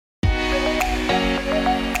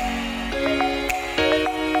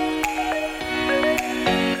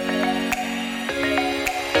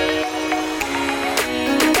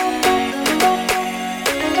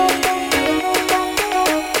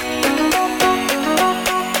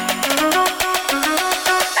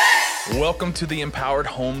Welcome to the Empowered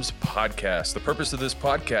Homes Podcast. The purpose of this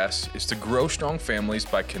podcast is to grow strong families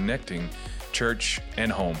by connecting church and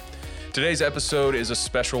home. Today's episode is a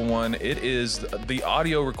special one. It is the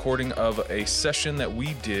audio recording of a session that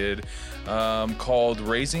we did called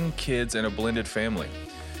Raising Kids in a Blended Family.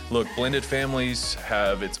 Look, blended families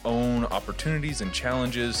have its own opportunities and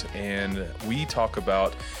challenges, and we talk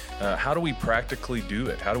about how do we practically do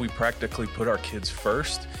it? How do we practically put our kids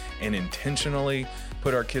first and intentionally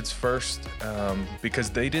put our kids first because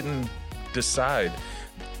they didn't decide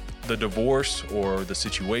the divorce or the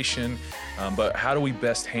situation, but how do we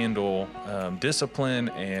best handle discipline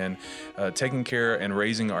and taking care and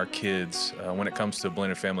raising our kids when it comes to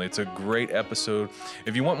blended family? It's a great episode.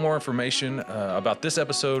 If you want more information about this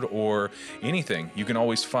episode or anything, you can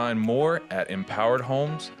always find more at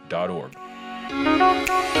empoweredhomes.org.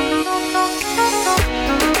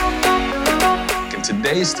 In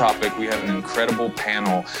today's topic, we have an incredible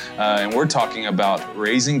panel, and we're talking about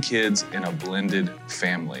raising kids in a blended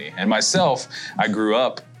family. And myself, I grew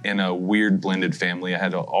up in a weird blended family. I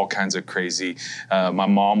had all kinds of crazy. My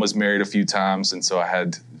mom was married a few times, and so I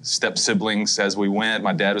had step siblings as we went.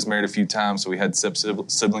 My dad was married a few times, so we had step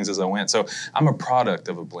siblings as I went. So I'm a product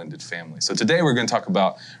of a blended family. So today we're going to talk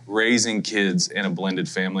about raising kids in a blended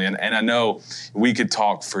family. And I know we could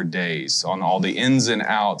talk for days on all the ins and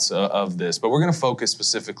outs of this, but we're going to focus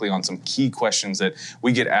specifically on some key questions that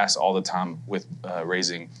we get asked all the time with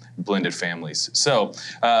raising blended families. So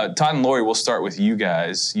Todd and Lori, we'll start with you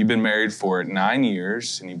guys. You've been married for 9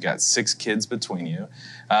 years, and you've got 6 kids between you.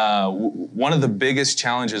 One of the biggest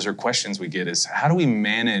challenges or questions we get is how do we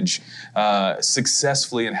manage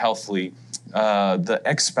successfully and healthily the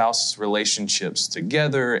ex-spouse relationships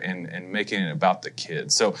together and making it about the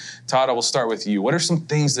kids? So Todd, I will start with you. What are some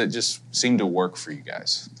things that just seem to work for you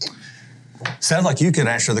guys? Sounds like you can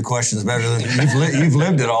answer the questions better than you've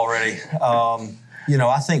lived it already.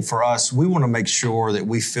 I think for us, we want to make sure that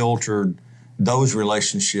we filtered those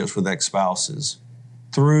relationships with ex-spouses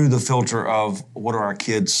through the filter of what are our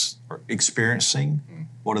kids experiencing,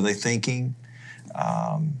 what are they thinking.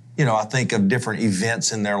 I think of different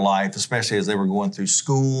events in their life, especially as they were going through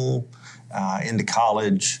school, into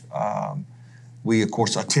college. We, of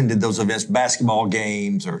course, attended those events, basketball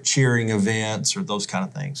games or cheering events or those kind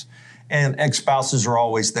of things. And ex-spouses are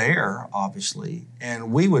always there, obviously.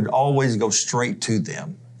 And we would always go straight to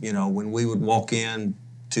them. When we would walk in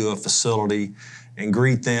to a facility and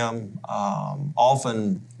greet them,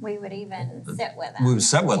 often... We would even sit with them. We would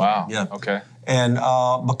sit with them, yeah. Okay. And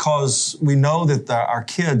because we know that our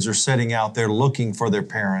kids are sitting out there looking for their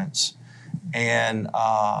parents. And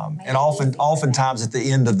oftentimes at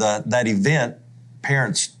the end of that event,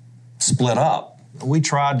 parents split up. We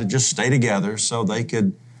tried to just stay together so they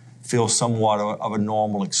could feel somewhat of a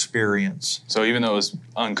normal experience. So even though it was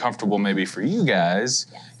uncomfortable maybe for you guys,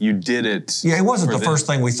 you did it. Yeah, it wasn't the first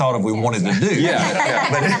thing we thought of we wanted to do.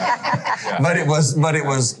 But it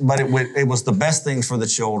was the best things for the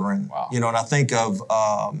children. Wow. And I think of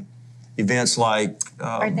events like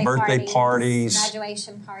birthday parties,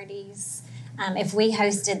 graduation parties. If we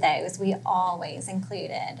hosted those, we always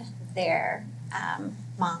included their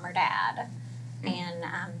mom or dad and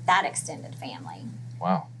that extended family.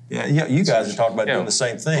 Wow. Yeah, you guys are talking about doing the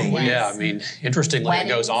same thing. Well, yeah, interestingly,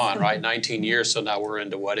 weddings. It goes on, right? 19 years, so now we're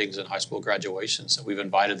into weddings and high school graduations. So we've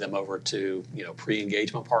invited them over to,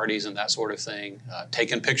 pre-engagement parties and that sort of thing,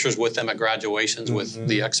 taking pictures with them at graduations with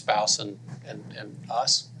the ex-spouse and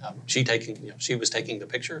us. She was taking the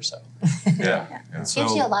picture, so. Yeah. It gives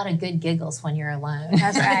you a lot of good giggles when you're alone.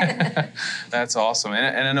 That's right. That's awesome.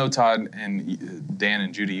 And I know Todd and Dan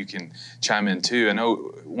and Judy, you can chime in too. I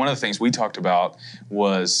know one of the things we talked about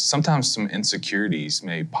was sometimes some insecurities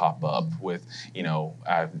may pop up with,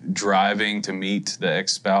 driving to meet the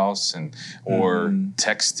ex-spouse or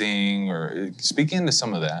texting or speaking to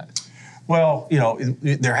some of that. Well,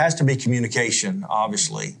 there has to be communication,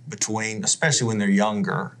 obviously, especially when they're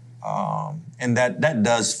younger. And that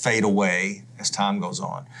does fade away as time goes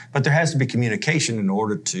on. But there has to be communication in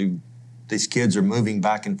order these kids are moving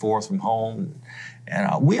back and forth from home.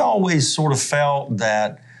 And we always sort of felt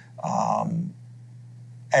that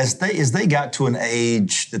as they got to an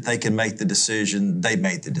age that they can make the decision, they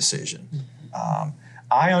made the decision.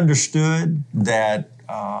 I understood that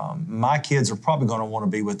my kids are probably going to want to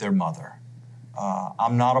be with their mother.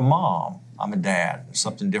 I'm not a mom. I'm a dad. There's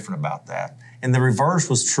something different about that. And the reverse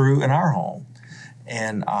was true in our home.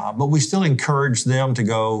 And but we still encouraged them to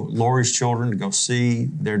go, Lori's children, to go see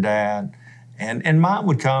their dad. And mine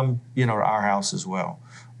would come, to our house as well.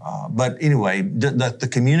 But anyway, the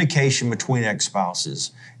communication between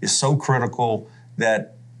ex-spouses is so critical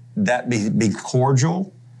that be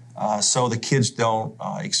cordial, so the kids don't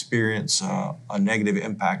experience a negative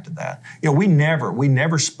impact of that. We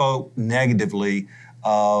never spoke negatively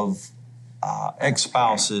of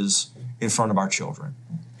ex-spouses in front of our children.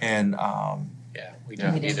 And we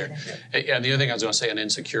didn't either. And the other thing I was going to say on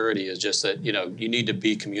insecurity is just that, you need to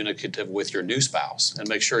be communicative with your new spouse and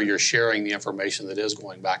make sure you're sharing the information that is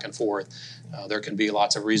going back and forth. There can be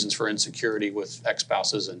lots of reasons for insecurity with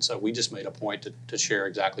ex-spouses, and so we just made a point to share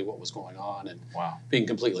exactly what was going on and being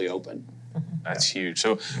completely open. That's huge.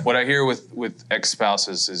 So what I hear with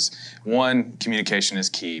ex-spouses is, one, communication is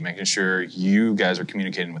key, making sure you guys are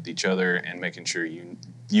communicating with each other and making sure you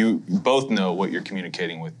both know what you're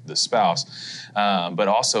communicating with the spouse, but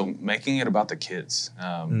also making it about the kids.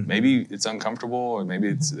 Maybe it's uncomfortable, or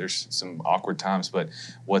maybe there's some awkward times, but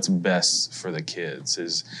what's best for the kids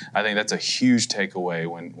is, I think that's a huge takeaway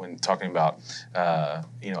when talking about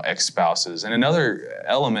ex-spouses. And another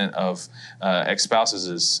element of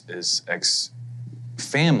ex-spouses is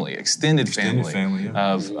extended family,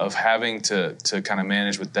 of having to kind of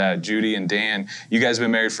manage with that. Judy and Dan, you guys have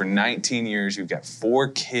been married for 19 years. You've got 4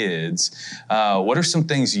 kids. What are some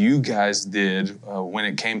things you guys did when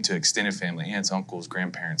it came to extended family, aunts, uncles,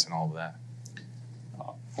 grandparents, and all of that?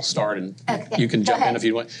 I'll start, and you can jump in if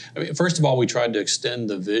you want. First of all, we tried to extend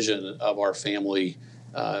the vision of our family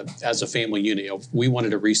as a family unit. We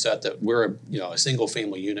wanted to reset that we're a single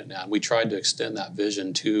family unit now, and we tried to extend that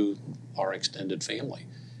vision to our extended family.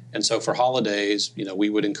 And so for holidays, we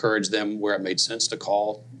would encourage them where it made sense to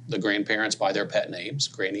call the grandparents by their pet names,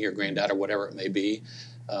 granny or granddad or whatever it may be.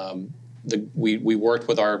 We worked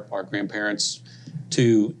with our grandparents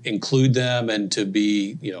to include them and to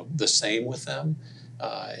be the same with them.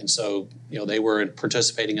 And so, they were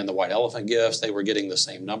participating in the white elephant gifts. They were getting the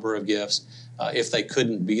same number of gifts. If they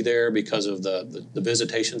couldn't be there because of the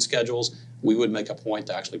visitation schedules, we would make a point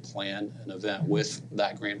to actually plan an event with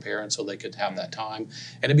that grandparent so they could have that time.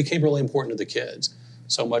 And it became really important to the kids,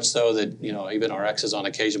 so much so that, even our exes on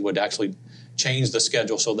occasion would actually change the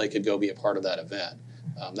schedule so they could go be a part of that event.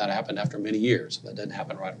 That happened after many years. That didn't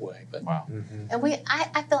happen right away. But wow. And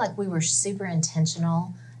I feel like we were super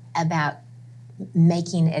intentional about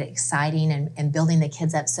making it exciting and building the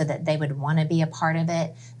kids up so that they would want to be a part of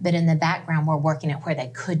it. But in the background, we're working at where they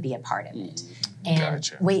could be a part of it. And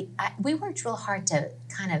gotcha. we worked real hard to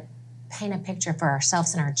kind of paint a picture for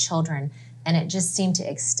ourselves and our children, and it just seemed to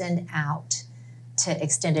extend out to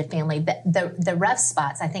extended family. But the rough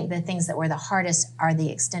spots, I think the things that were the hardest are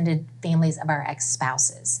the extended families of our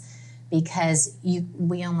ex-spouses, because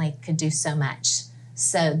we only could do so much.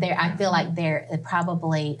 So I feel like there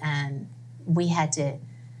probably we had to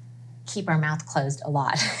keep our mouth closed a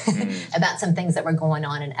lot about some things that were going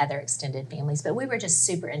on in other extended families. But we were just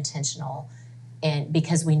super intentional,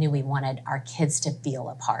 because we knew we wanted our kids to feel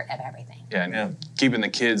a part of everything. Yeah, and keeping the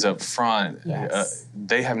kids up front, Yes.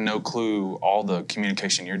 They have no clue all the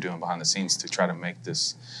communication you're doing behind the scenes to try to make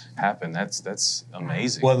this happen. That's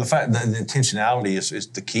amazing. Well, the fact that the intentionality is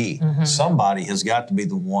the key. Somebody has got to be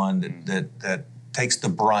the one that takes the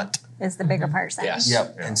brunt. Is the bigger person. Yes.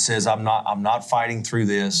 Yep, and says, I'm not fighting through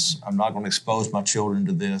this. I'm not going to expose my children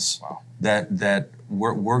to this. Wow. That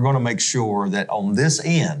we're going to make sure that on this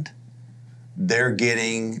end, they're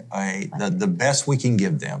getting the best we can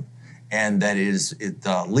give them, and that is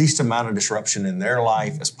the least amount of disruption in their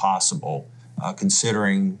life as possible,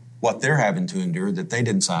 considering what they're having to endure that they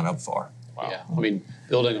didn't sign up for. Wow. Yeah.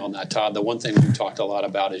 Building on that, Todd, the one thing we've talked a lot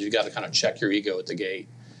about is you got to kind of check your ego at the gate.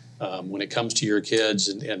 When it comes to your kids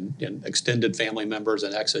and extended family members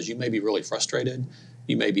and exes, you may be really frustrated.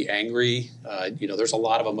 You may be angry. There's a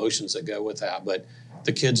lot of emotions that go with that, but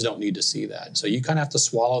the kids don't need to see that. So you kind of have to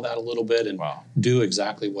swallow that a little bit and do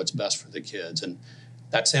exactly what's best for the kids. And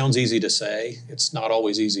that sounds easy to say. It's not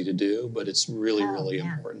always easy to do, but it's really, really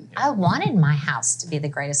important. I wanted my house to be the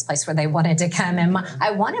greatest place where they wanted to come, and I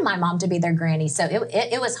wanted my mom to be their granny. So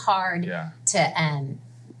it was hard to.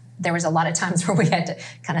 There was a lot of times where we had to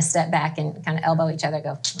kind of step back and kind of elbow each other,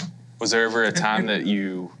 go. Was there ever a time that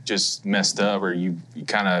you just messed up, or you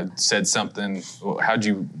kind of said something? How'd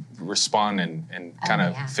you respond and kind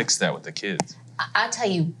of fix that with the kids? I'll tell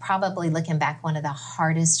you, probably looking back, one of the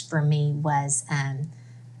hardest for me was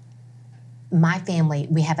my family.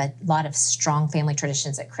 We have a lot of strong family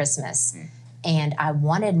traditions at Christmas, and I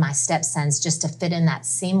wanted my stepsons just to fit in that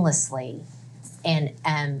seamlessly.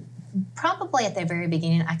 And probably at the very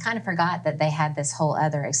beginning, I kind of forgot that they had this whole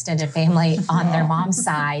other extended family on their mom's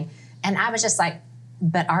side. And I was just like,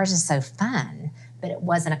 but ours is so fun. But it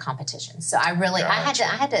wasn't a competition. So I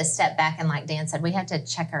had to step back, and like Dan said, we had to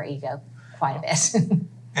check our ego quite a bit.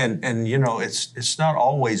 And you know, it's not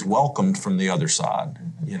always welcomed from the other side.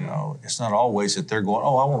 You know, it's not always that they're going,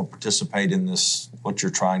 oh, I want to participate in this, what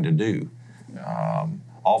you're trying to do.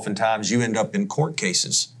 Oftentimes you end up in court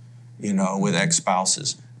cases, you know, with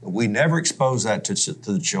ex-spouses. We never expose that to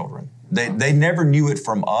the children. They never knew it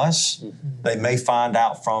from us. They may find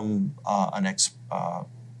out from a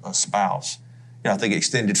spouse. You know, I think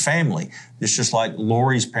extended family. It's just like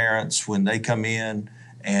Lori's parents when they come in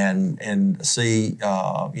and see,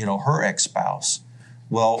 you know, her ex-spouse.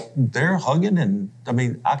 Well, they're hugging, and I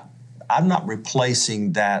mean, I'm not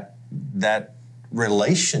replacing that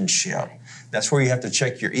relationship. That's where you have to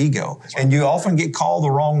check your ego, and you often get called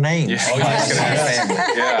the wrong names.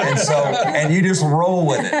 Yeah. Yeah. And so, and you just roll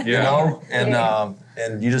with it, you know,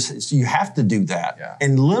 and you have to do that. Yeah.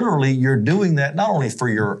 And literally, you're doing that not only for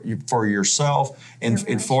yourself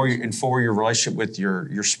and for your relationship with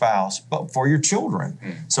your spouse, but for your children,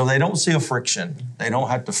 so they don't see a friction. They don't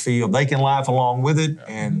have to feel. They can laugh along with it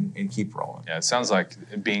and keep rolling. Yeah, it sounds like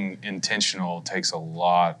being intentional takes a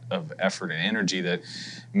lot of effort and energy that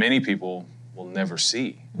many people will never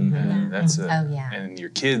see. And and your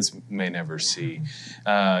kids may never see.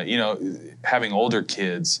 You know, having older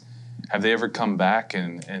kids, have they ever come back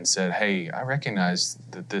and said, "Hey, I recognize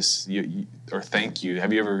that this," or "Thank you"?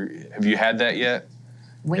 Have you had that yet?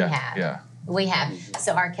 We have. Yeah. We have.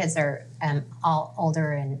 So our kids are all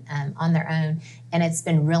older and on their own, and it's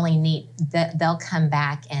been really neat that they'll come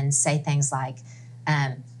back and say things like,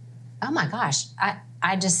 "Oh my gosh,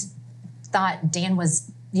 I just thought Dan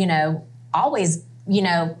was, you know, always, you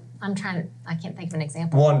know." I can't think of an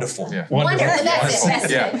example. Wonderful. Yeah. Wonderful. That's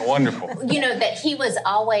it. Yeah, wonderful. You know, that he was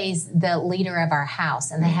always the leader of our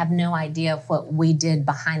house, and they have no idea of what we did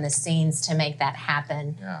behind the scenes to make that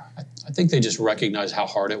happen. Yeah. I think they just recognize how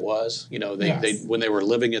hard it was. You know, they Yes. when they were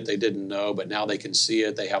living it, they didn't know, but now they can see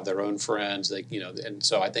it. They have their own friends. They, you know, and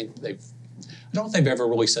so I think I don't know if they've ever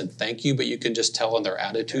really said thank you, but you can just tell in their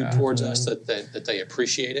attitude towards us that they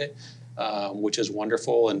appreciate it, which is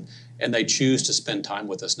wonderful. And they choose to spend time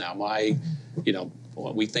with us now. You know,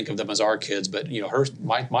 we think of them as our kids, but you know,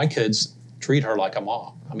 my kids treat her like a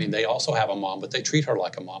mom. I mean, they also have a mom, but they treat her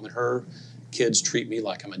like a mom, and her kids treat me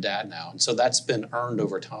like I'm a dad now. And so that's been earned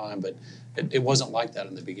over time, but it wasn't like that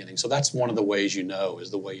in the beginning. So that's one of the ways you know is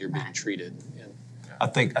the way you're being treated. And, I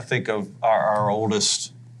think of our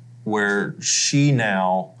oldest, where she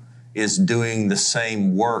now is doing the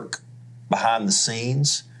same work behind the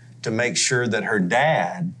scenes to make sure that her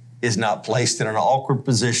dad is not placed in an awkward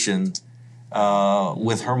position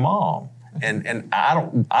with her mom. And I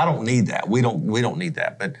don't need that. We don't need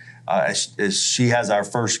that. But as she has our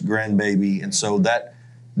first grandbaby, and so that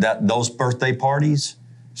those birthday parties,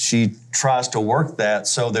 she tries to work that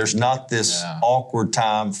so there's not this awkward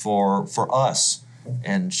time for us.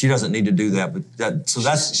 And she doesn't need to do that, but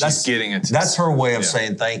that's getting it. That's her way of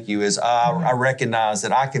saying thank you. Is I recognize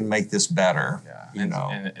that I can make this better. Yeah. You know.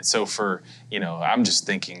 And so for, you know, I'm just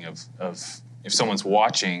thinking of if someone's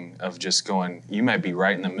watching, of just going, you might be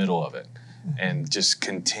right in the middle of it, and just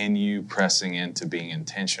continue pressing into being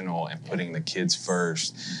intentional and putting the kids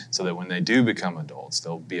first, so that when they do become adults,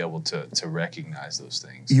 they'll be able to recognize those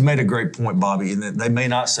things. You made a great point, Bobby, and they may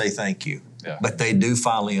not say thank you, but they do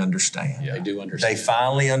finally understand. Yeah. They do understand. They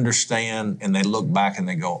finally understand, and they look back and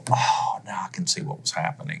they go, oh, now I can see what was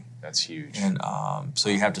happening. That's huge. And so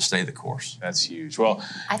you have to stay the course. That's huge. Well,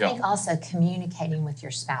 I think also communicating with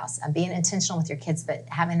your spouse, being intentional with your kids, but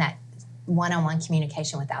having that one-on-one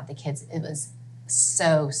communication without the kids, it was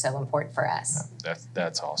so important for us.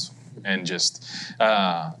 That's awesome. And just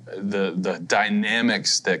the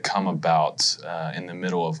dynamics that come about in the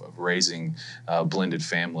middle of raising a blended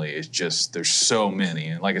family is just, there's so many.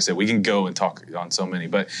 And like I said, we can go and talk on so many,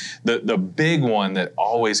 but the big one that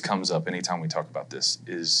always comes up anytime we talk about this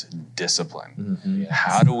is discipline. Mm-hmm.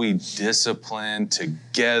 How do we discipline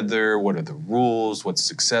together? What are the rules? What's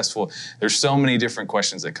successful? There's so many different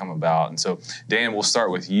questions that come about. And so, Dan, we'll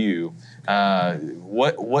start with you.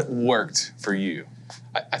 What worked for you?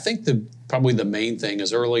 I think probably the main thing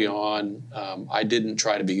is early on, I didn't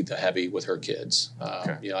try to be the heavy with her kids.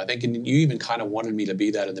 You know, I think you even kind of wanted me to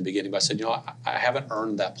be that in the beginning, but I said, you know, I haven't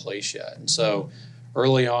earned that place yet. And so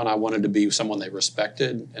early on, I wanted to be someone they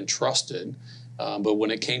respected and trusted. But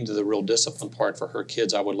when it came to the real discipline part for her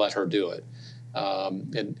kids, I would let her do it.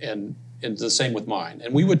 And the same with mine.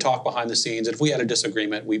 And we would talk behind the scenes. If we had a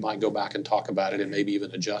disagreement, we might go back and talk about it and maybe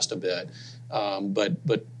even adjust a bit.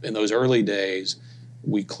 But in those early days,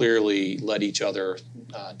 we clearly let each other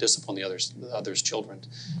discipline the other's children.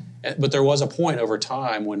 But there was a point over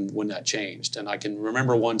time when that changed. And I can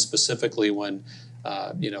remember one specifically when,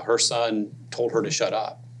 you know, her son told her to shut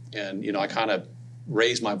up. And, you know, I kind of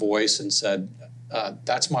raised my voice and said,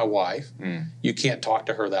 that's my wife. You can't talk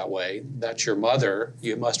to her that way. That's your mother.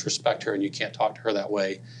 You must respect her, and you can't talk to her that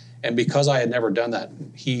way. And because I had never done that,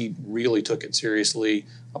 he really took it seriously,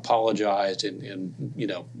 apologized, and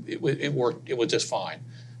it worked. It was just fine.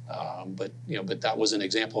 But that was an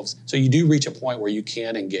example of. So you do reach a point where you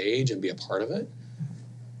can engage and be a part of it.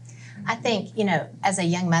 I think, as a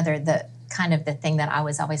young mother, the thing that I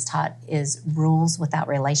was always taught is rules without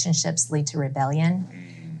relationships lead to rebellion.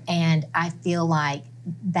 And I feel like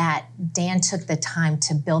that Dan took the time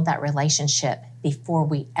to build that relationship before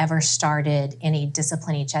we ever started any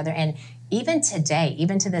disciplining each other. And even today,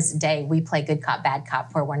 even to this day, we play good cop, bad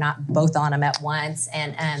cop, where we're not both on them at once.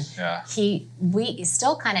 And we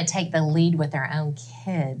still kind of take the lead with our own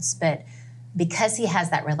kids. But because he has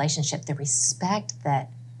that relationship, the respect that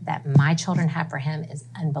my children have for him is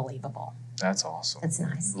unbelievable. That's awesome. It's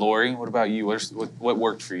nice. Lori, what about you? What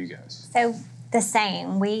worked for you guys? So the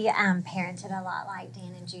same. We parented a lot like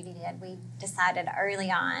Dan and Judy did. We decided early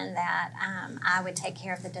on that I would take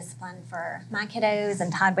care of the discipline for my kiddos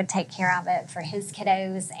and Todd would take care of it for his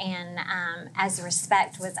kiddos. And as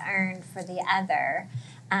respect was earned for the other,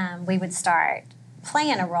 we would start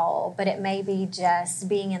playing a role, but it may be just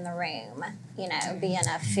being in the room, being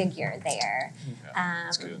a figure there. Yeah,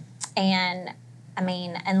 that's good. And I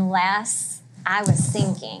mean, unless I was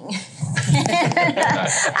sinking,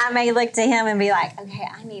 I may look to him and be like, okay,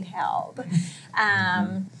 I need help.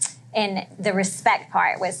 And the respect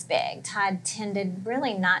part was big. Todd tended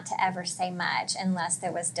really not to ever say much unless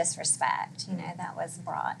there was disrespect, that was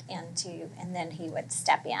brought into, and then he would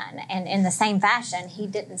step in. And in the same fashion, he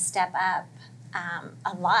didn't step up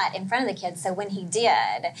a lot in front of the kids. So when he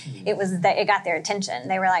did, it got their attention.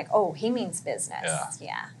 They were like, "Oh, he means business."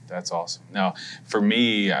 Yeah. That's awesome. Now, for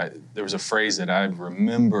me, there was a phrase that I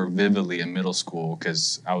remember vividly in middle school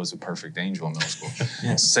because I was a perfect angel in middle school,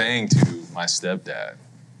 saying to my stepdad,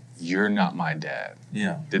 "You're not my dad."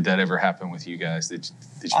 Yeah. Did that ever happen with you guys? Did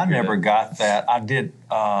you I hear never that? got that. I did.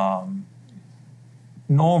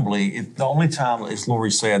 Normally, the only time, as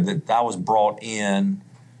Lori said, that I was brought in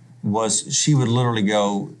was she would literally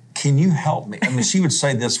go, "Can you help me?" I mean, she would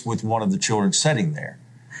say this with one of the children sitting there.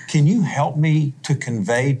 "Can you help me to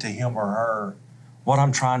convey to him or her what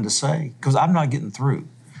I'm trying to say? Because I'm not getting through."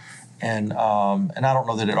 And I don't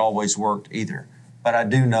know that it always worked either. But I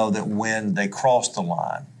do know that when they crossed the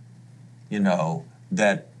line,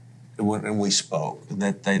 that when we spoke,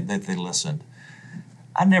 that they listened.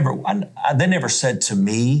 They never said to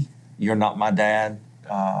me, "You're not my dad."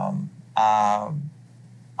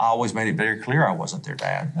 I always made it very clear I wasn't their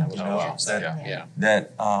dad.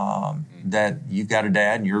 That you've got a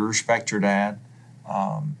dad and you respect your dad.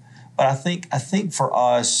 But I think for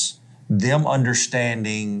us, them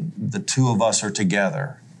understanding the two of us are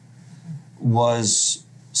together was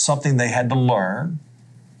something they had to learn,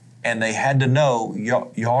 and they had to know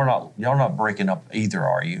y'all not breaking up either,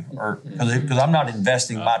 are you? Or because I'm not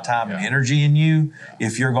investing my time and energy in you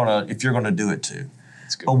if you're gonna do it too.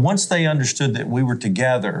 But once they understood that we were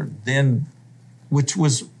together, then, which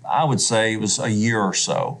was, I would say, it was a year or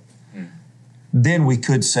so, then we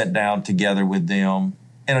could sit down together with them.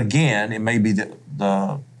 And again, it may be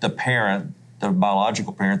the parent, the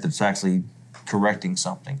biological parent that's actually correcting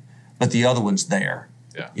something, but the other one's there,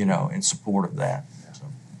 in support of that. Yeah.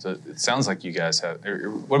 So it sounds like you guys have.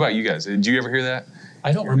 What about you guys? Did you ever hear that?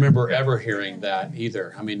 I don't remember ever hearing that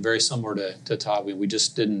either. I mean, very similar to Todd. We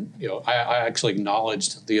just didn't, I actually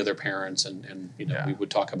acknowledged the other parents and we would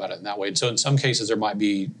talk about it in that way. And so in some cases there might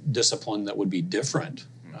be discipline that would be different,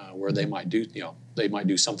 where they might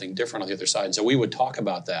do something different on the other side. And so we would talk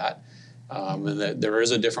about that, and that there is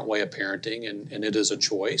a different way of parenting and it is a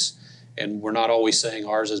choice. And we're not always saying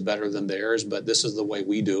ours is better than theirs, but this is the way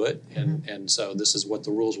we do it. And so this is what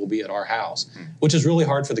the rules will be at our house, which is really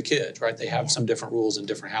hard for the kids, right? They have some different rules in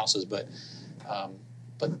different houses, but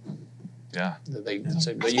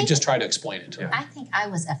you just try to explain it to them. I think I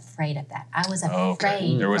was afraid of that. I was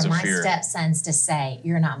afraid There was for a my fear. stepsons to say,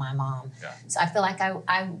 "You're not my mom." Yeah. So I feel like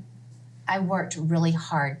I worked really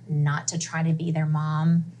hard not to try to be their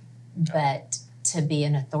mom, but to be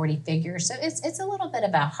an authority figure. So it's a little bit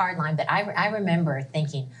of a hard line, but I remember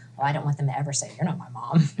thinking, I don't want them to ever say, "You're not my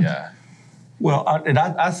mom." Yeah. Well,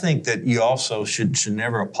 I think that you also should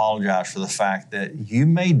never apologize for the fact that you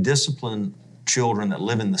may discipline children that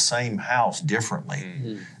live in the same house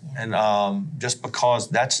differently. And just because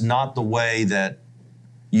that's not the way that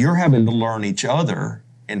you're having to learn each other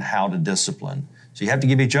in how to discipline. So you have to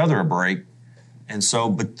give each other a break. And so,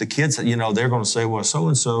 but the kids, they're going to say, "Well,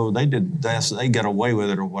 so-and-so, they did this, they got away with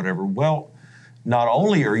it or whatever." Well, not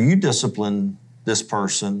only are you disciplining this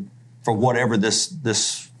person, for whatever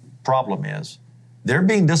this problem is. They're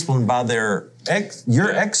being disciplined by your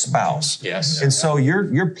ex-spouse. Yes. And so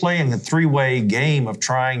you're playing a three-way game of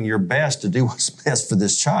trying your best to do what's best for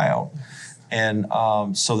this child. And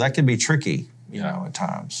so that can be tricky, at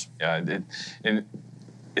times. Yeah,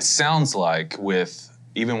 it sounds like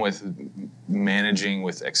even with managing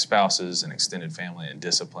with ex-spouses and extended family and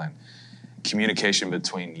discipline, communication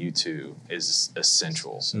between you two is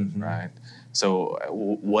essential, right? So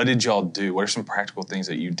what did y'all do? What are some practical things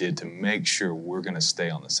that you did to make sure we're going to stay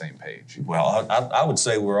on the same page? Well, I would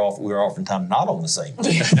say we're oftentimes not on the same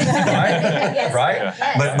page, right? Yes. Right?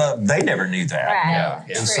 Yeah. But they never knew that. Right.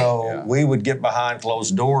 Yeah. And so we would get behind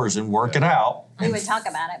closed doors and work it out. We would talk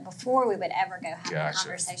about it before we would ever go have the Gotcha.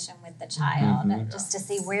 conversation with the child, just to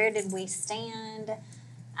see where did we stand,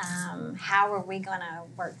 how are we going to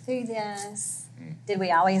work through this. Did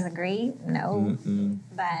we always agree? No.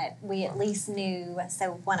 But we at least knew,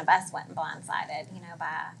 so one of us wasn't blindsided,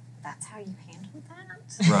 by that's how you handled that.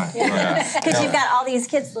 Right. Because you've got all these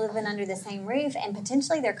kids living under the same roof, and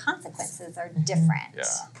potentially their consequences are different.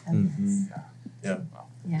 Yeah.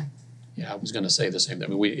 Yeah. Yeah, I was going to say the same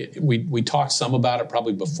thing. I mean, we talked some about it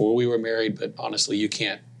probably before we were married, but honestly, you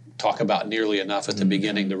can't talk about nearly enough at the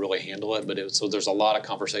beginning to really handle it. But so there's a lot of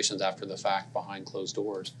conversations after the fact behind closed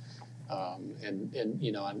doors. And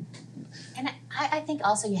I think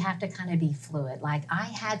also you have to kind of be fluid. Like, I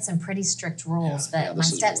had some pretty strict rules, but my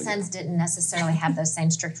this is really stepsons didn't necessarily have those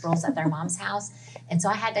same strict rules at their mom's house. And so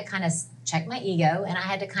I had to kind of check my ego, and I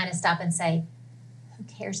had to kind of stop and say, who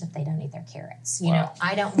cares if they don't eat their carrots?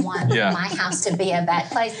 I don't want my house to be a bad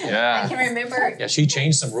place. Yeah. I can remember. Yeah, she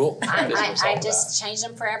changed some rules. I just changed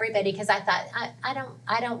them for everybody because I thought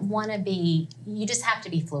I don't want to be. You just have to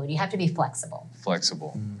be fluid. You have to be flexible.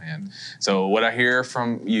 Man. So what I hear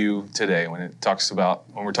from you today when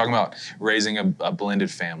we're talking about raising a blended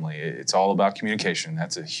family, it's all about communication.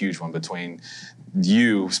 That's a huge one between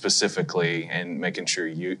you specifically and making sure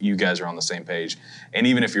you guys are on the same page. And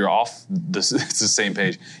even if you're off it's the same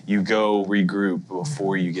page, you go regroup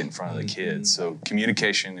before you get in front of the kids. So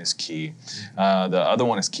communication is key. The other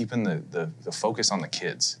one is keeping the focus on the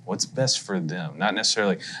kids. What's best for them? Not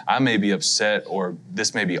necessarily, I may be upset or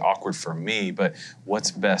this may be awkward for me, but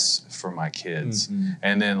what's best for my kids?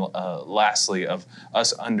 And then lastly, of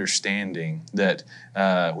us understanding that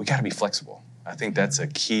we got to be flexible. I think that's a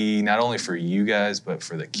key, not only for you guys, but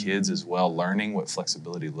for the kids as well. Learning what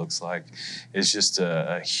flexibility looks like is just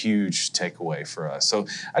a huge takeaway for us. So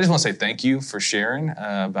I just want to say thank you for sharing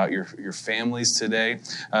about your families today.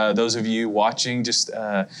 Those of you watching, just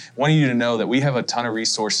wanting you to know that we have a ton of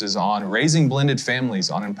resources on raising blended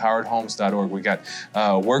families on empoweredhomes.org. We got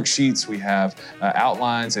worksheets, we have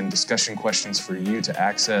outlines and discussion questions for you to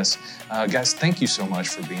access. Guys, thank you so much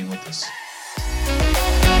for being with us.